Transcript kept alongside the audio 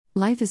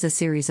Life is a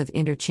series of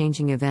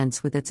interchanging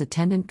events with its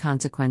attendant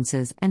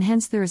consequences, and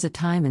hence there is a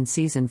time and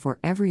season for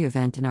every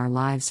event in our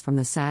lives, from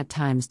the sad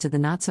times to the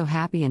not so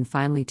happy, and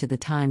finally to the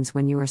times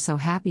when you are so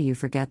happy you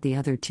forget the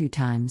other two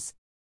times.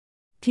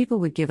 People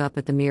would give up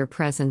at the mere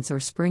presence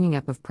or springing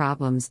up of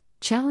problems,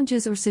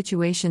 challenges, or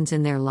situations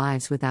in their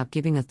lives without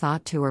giving a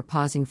thought to or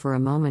pausing for a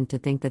moment to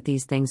think that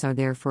these things are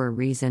there for a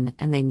reason,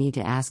 and they need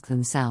to ask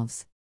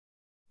themselves,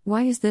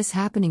 why is this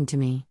happening to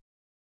me?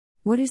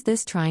 What is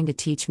this trying to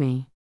teach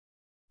me?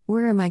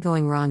 Where am I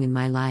going wrong in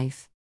my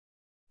life?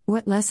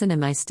 What lesson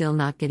am I still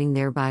not getting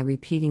there by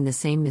repeating the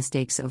same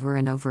mistakes over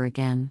and over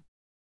again?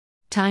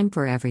 Time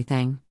for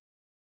everything.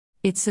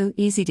 It's so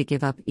easy to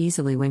give up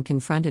easily when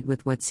confronted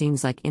with what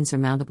seems like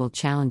insurmountable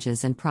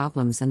challenges and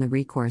problems, and the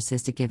recourse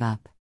is to give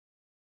up.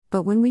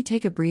 But when we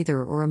take a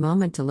breather or a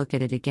moment to look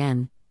at it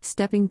again,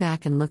 stepping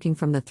back and looking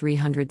from the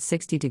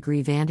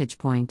 360-degree vantage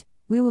point,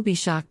 we will be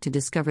shocked to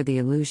discover the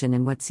illusion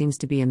in what seems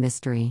to be a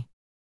mystery.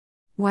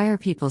 Why are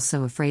people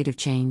so afraid of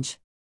change?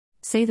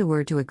 Say the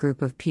word to a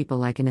group of people,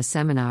 like in a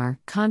seminar,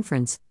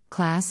 conference,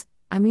 class,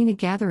 a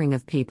gathering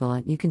of people,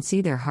 and you can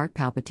see their heart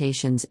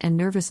palpitations and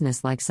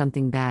nervousness like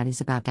something bad is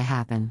about to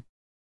happen.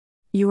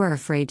 You are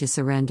afraid to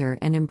surrender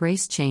and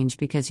embrace change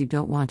because you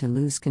don't want to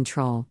lose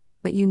control,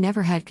 but you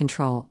never had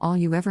control. All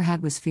you ever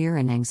had was fear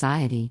and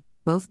anxiety,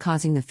 both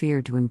causing the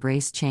fear to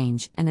embrace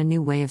change and a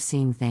new way of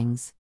seeing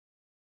things.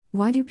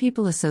 Why do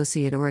people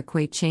associate or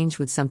equate change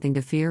with something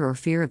to fear or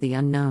fear of the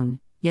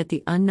unknown? Yet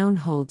the unknown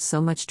holds so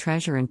much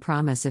treasure and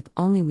promise if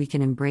only we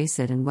can embrace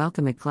it and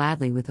welcome it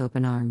gladly with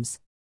open arms.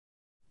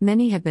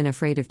 Many have been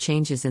afraid of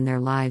changes in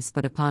their lives,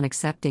 but upon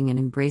accepting and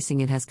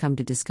embracing it has come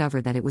to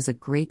discover that it was a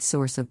great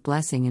source of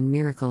blessing and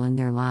miracle in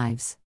their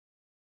lives.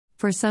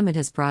 For some it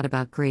has brought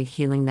about great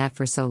healing that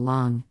for so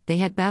long they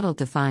had battled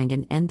to find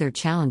and end their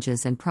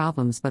challenges and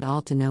problems, but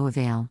all to no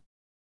avail.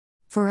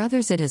 For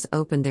others it has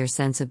opened their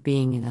sense of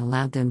being and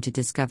allowed them to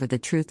discover the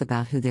truth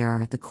about who they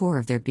are at the core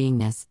of their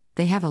beingness.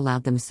 They have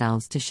allowed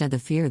themselves to shed the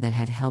fear that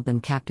had held them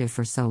captive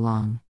for so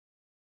long.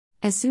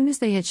 As soon as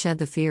they had shed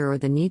the fear or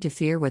the need to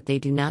fear what they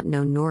do not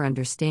know nor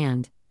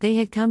understand, they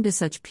had come to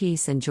such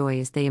peace and joy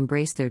as they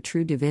embraced their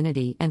true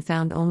divinity and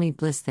found only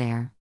bliss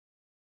there.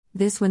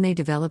 This, when they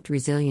developed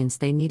resilience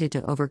they needed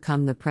to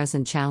overcome the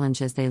present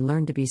challenge, as they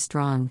learned to be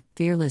strong,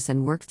 fearless,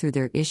 and work through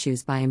their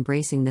issues by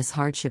embracing this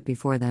hardship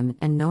before them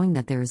and knowing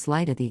that there is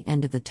light at the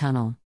end of the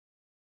tunnel.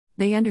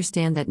 They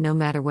understand that no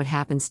matter what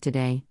happens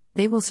today,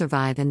 they will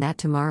survive, and that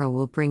tomorrow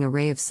will bring a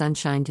ray of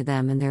sunshine to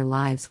them, and their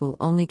lives will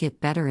only get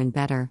better and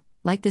better,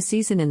 like the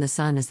season in the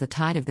sun as the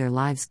tide of their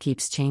lives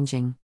keeps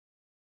changing.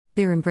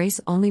 Their embrace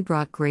only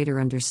brought greater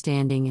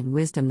understanding and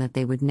wisdom that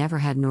they would never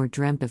had nor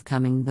dreamt of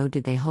coming, though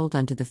did they hold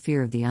on to the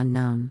fear of the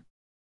unknown.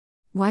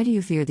 Why do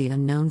you fear the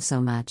unknown so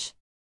much?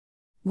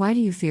 Why do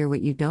you fear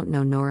what you don't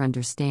know nor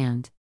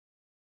understand?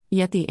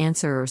 Yet the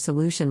answer or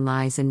solution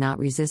lies in not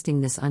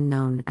resisting this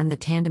unknown and the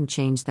tandem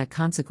change that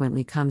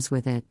consequently comes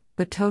with it,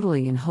 but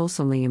totally and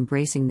wholesomely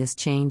embracing this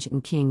change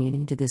and keying it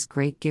into this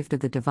great gift of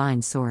the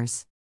divine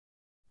source.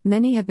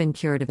 Many have been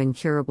cured of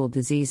incurable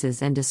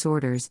diseases and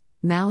disorders,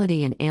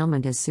 malady and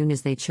ailment, as soon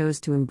as they chose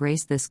to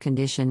embrace this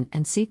condition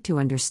and seek to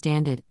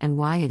understand it and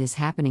why it is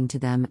happening to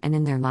them and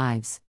in their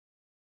lives.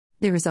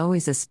 There is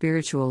always a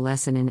spiritual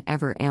lesson in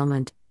every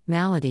ailment,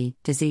 malady,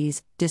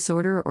 disease,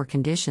 disorder, or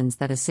conditions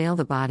that assail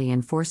the body,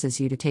 and forces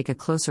you to take a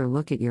closer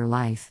look at your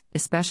life,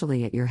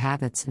 especially at your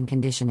habits and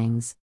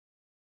conditionings.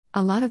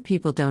 A lot of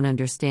people don't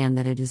understand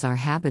that it is our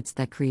habits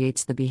that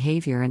creates the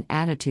behavior and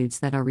attitudes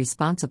that are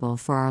responsible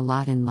for our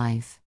lot in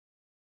life.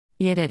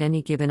 Yet at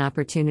any given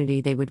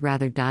opportunity they would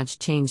rather dodge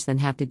change than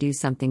have to do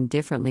something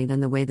differently than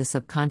the way the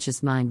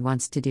subconscious mind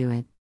wants to do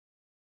it.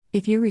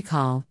 If you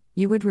recall,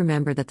 you would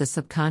remember that the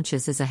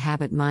subconscious is a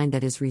habit mind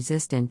that is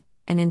resistant,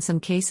 and in some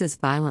cases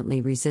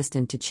violently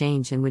resistant to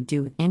change, and would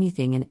do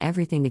anything and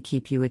everything to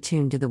keep you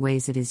attuned to the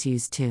ways it is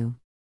used to.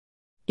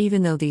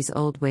 Even though these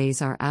old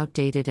ways are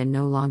outdated and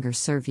no longer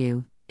serve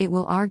you, it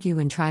will argue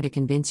and try to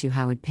convince you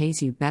how it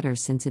pays you better,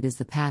 since it is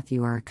the path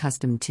you are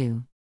accustomed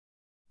to.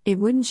 It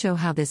wouldn't show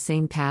how this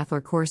same path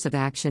or course of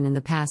action in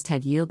the past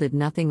had yielded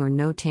nothing or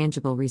no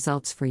tangible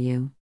results for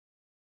you.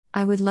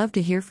 I would love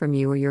to hear from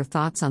you or your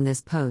thoughts on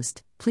this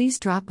post. Please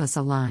drop us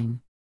a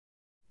line.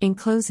 In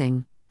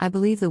closing, I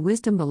believe the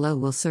wisdom below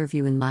will serve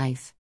you in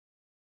life.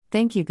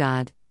 Thank you,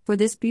 God, for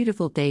this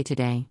beautiful day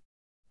today.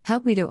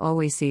 Help me to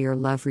always see your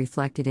love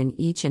reflected in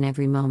each and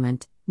every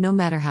moment, no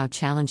matter how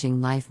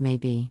challenging life may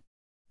be.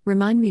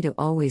 Remind me to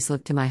always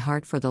look to my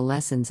heart for the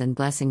lessons and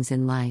blessings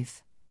in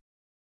life.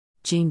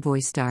 Jean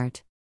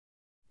Boystart.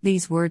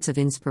 These words of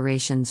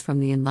inspirations from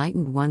the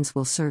enlightened ones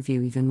will serve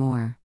you even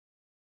more.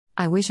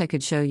 I wish I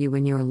could show you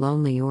when you are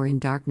lonely or in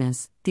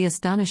darkness, the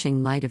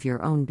astonishing light of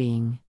your own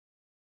being.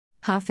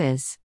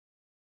 Hafiz.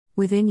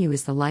 Within you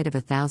is the light of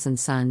 1,000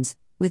 suns,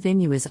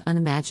 within you is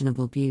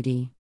unimaginable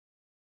beauty.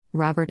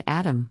 Robert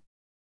Adam.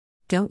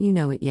 Don't you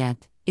know it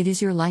yet? It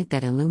is your light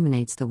that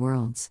illuminates the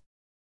worlds.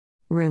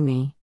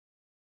 Rumi.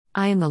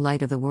 I am the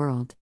light of the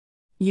world.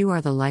 You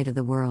are the light of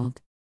the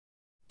world.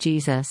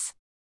 Jesus.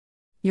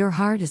 Your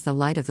heart is the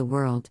light of the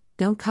world,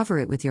 don't cover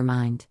it with your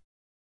mind.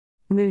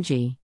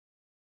 Muji.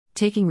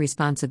 Taking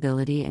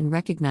responsibility and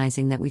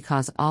recognizing that we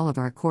cause all of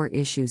our core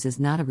issues is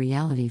not a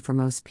reality for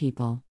most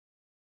people.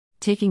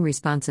 Taking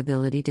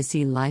responsibility to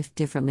see life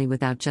differently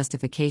without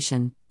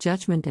justification,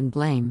 judgment and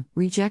blame,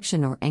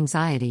 rejection or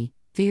anxiety,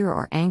 fear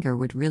or anger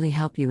would really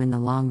help you in the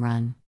long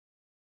run.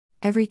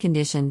 Every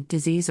condition,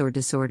 disease or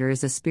disorder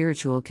is a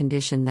spiritual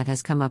condition that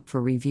has come up for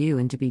review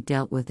and to be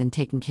dealt with and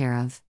taken care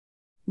of.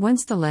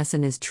 Once the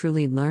lesson is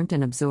truly learnt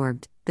and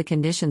absorbed, the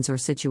conditions or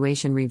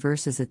situation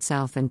reverses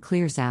itself and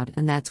clears out,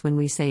 and that's when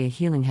we say a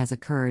healing has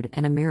occurred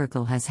and a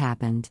miracle has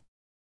happened.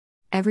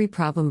 Every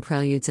problem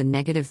preludes a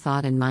negative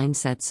thought and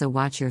mindset, so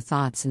watch your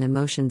thoughts and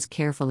emotions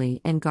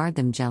carefully and guard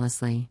them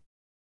jealously.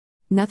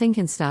 Nothing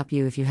can stop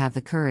you if you have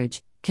the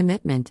courage,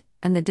 commitment,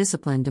 and the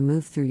discipline to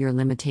move through your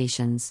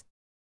limitations.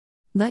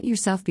 Let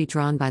yourself be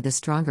drawn by the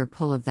stronger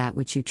pull of that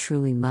which you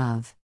truly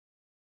love.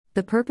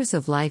 The purpose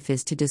of life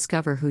is to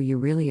discover who you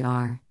really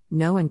are,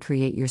 know and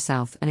create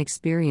yourself and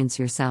experience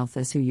yourself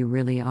as who you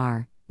really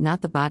are,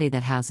 not the body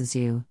that houses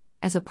you,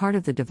 as a part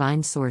of the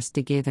divine source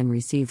to give and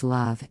receive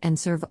love and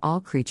serve all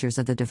creatures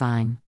of the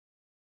divine.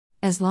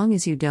 As long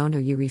as you don't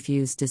or you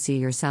refuse to see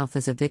yourself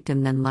as a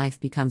victim, then life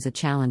becomes a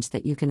challenge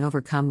that you can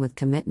overcome with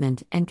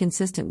commitment and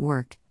consistent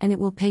work, and it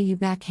will pay you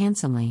back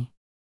handsomely.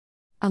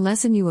 A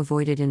lesson you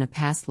avoided in a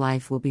past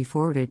life will be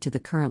forwarded to the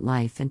current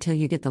life until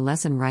you get the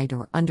lesson right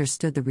or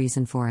understood the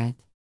reason for it.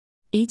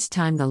 Each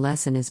time the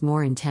lesson is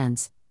more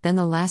intense than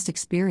the last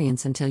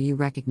experience until you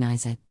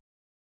recognize it.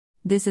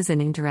 This is an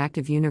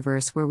interactive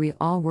universe where we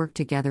all work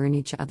together in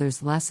each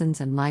other's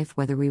lessons and life,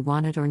 whether we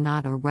want it or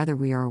not, or whether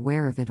we are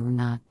aware of it or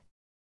not.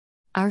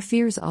 Our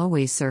fears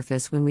always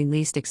surface when we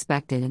least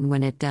expect it, and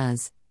when it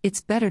does,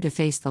 it's better to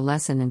face the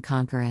lesson and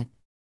conquer it.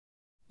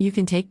 You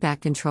can take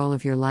back control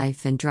of your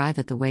life and drive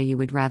it the way you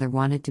would rather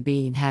want it to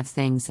be, and have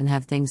things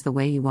the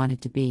way you want it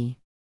to be.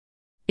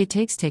 It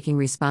takes taking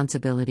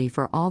responsibility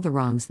for all the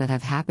wrongs that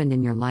have happened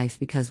in your life,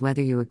 because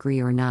whether you agree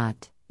or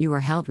not, you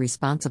are held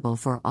responsible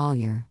for all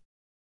your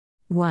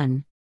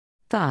 1.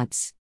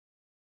 Thoughts.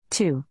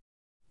 2.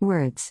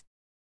 Words.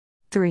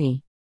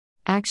 3.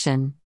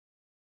 Action.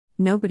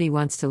 Nobody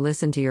wants to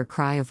listen to your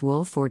cry of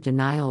wolf or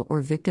denial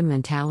or victim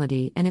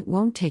mentality, and it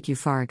won't take you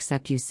far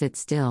except you sit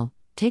still,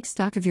 take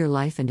stock of your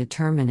life and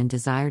determine and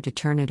desire to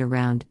turn it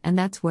around, and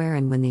that's where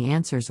and when the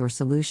answers or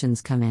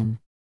solutions come in.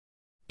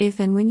 If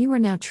and when you are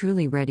now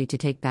truly ready to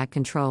take back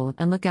control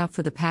and look out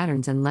for the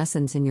patterns and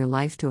lessons in your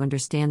life to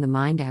understand the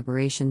mind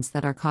aberrations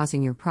that are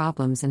causing your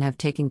problems and have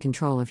taken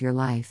control of your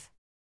life.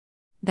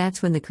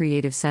 That's when the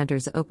creative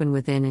centers open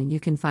within, and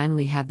you can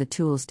finally have the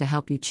tools to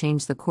help you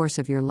change the course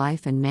of your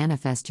life and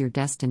manifest your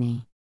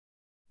destiny.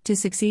 To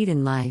succeed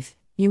in life,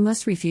 you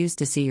must refuse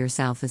to see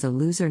yourself as a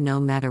loser no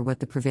matter what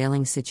the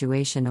prevailing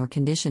situation or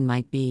condition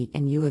might be,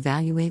 and you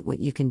evaluate what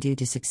you can do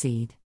to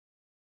succeed.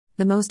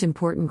 The most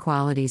important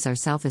qualities are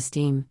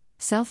self-esteem,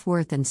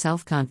 self-worth and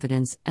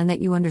self-confidence, and that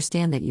you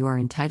understand that you are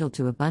entitled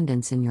to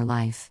abundance in your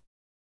life.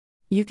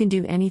 You can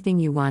do anything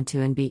you want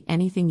to and be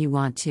anything you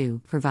want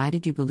to,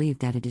 provided you believe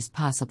that it is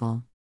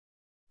possible.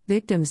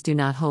 Victims do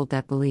not hold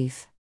that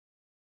belief.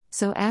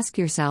 So ask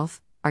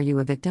yourself, are you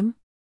a victim?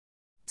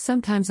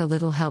 Sometimes a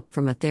little help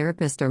from a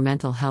therapist or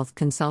mental health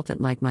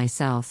consultant like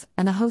myself,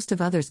 and a host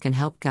of others, can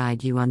help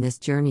guide you on this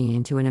journey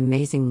into an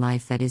amazing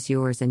life that is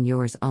yours and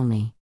yours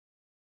only.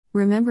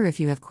 Remember,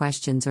 if you have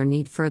questions or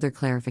need further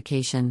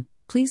clarification,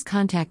 please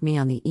contact me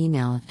on the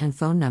email and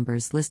phone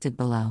numbers listed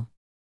below.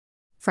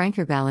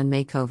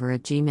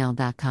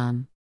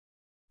 frankerballenmakeover@gmail.com.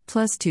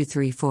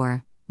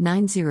 +234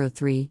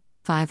 903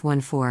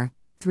 514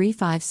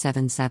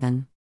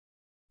 3577.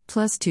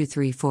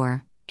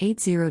 +234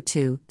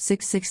 802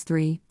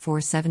 663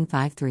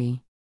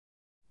 4753.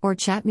 Or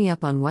chat me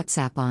up on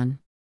WhatsApp on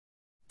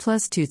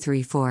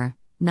 +234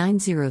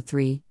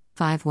 903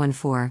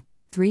 514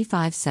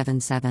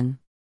 3577.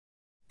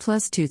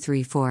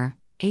 +234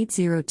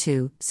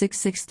 802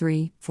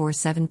 663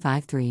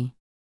 4753.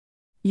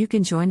 You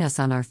can join us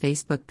on our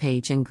Facebook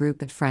page and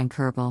group at Frank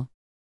Herbal.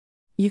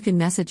 You can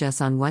message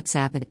us on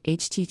WhatsApp at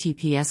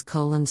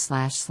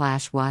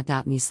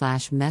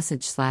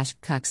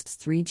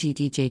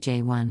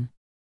https://wa.me/message/cux3gdjj1.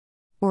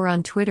 Or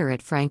on Twitter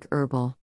at Frank Herbal.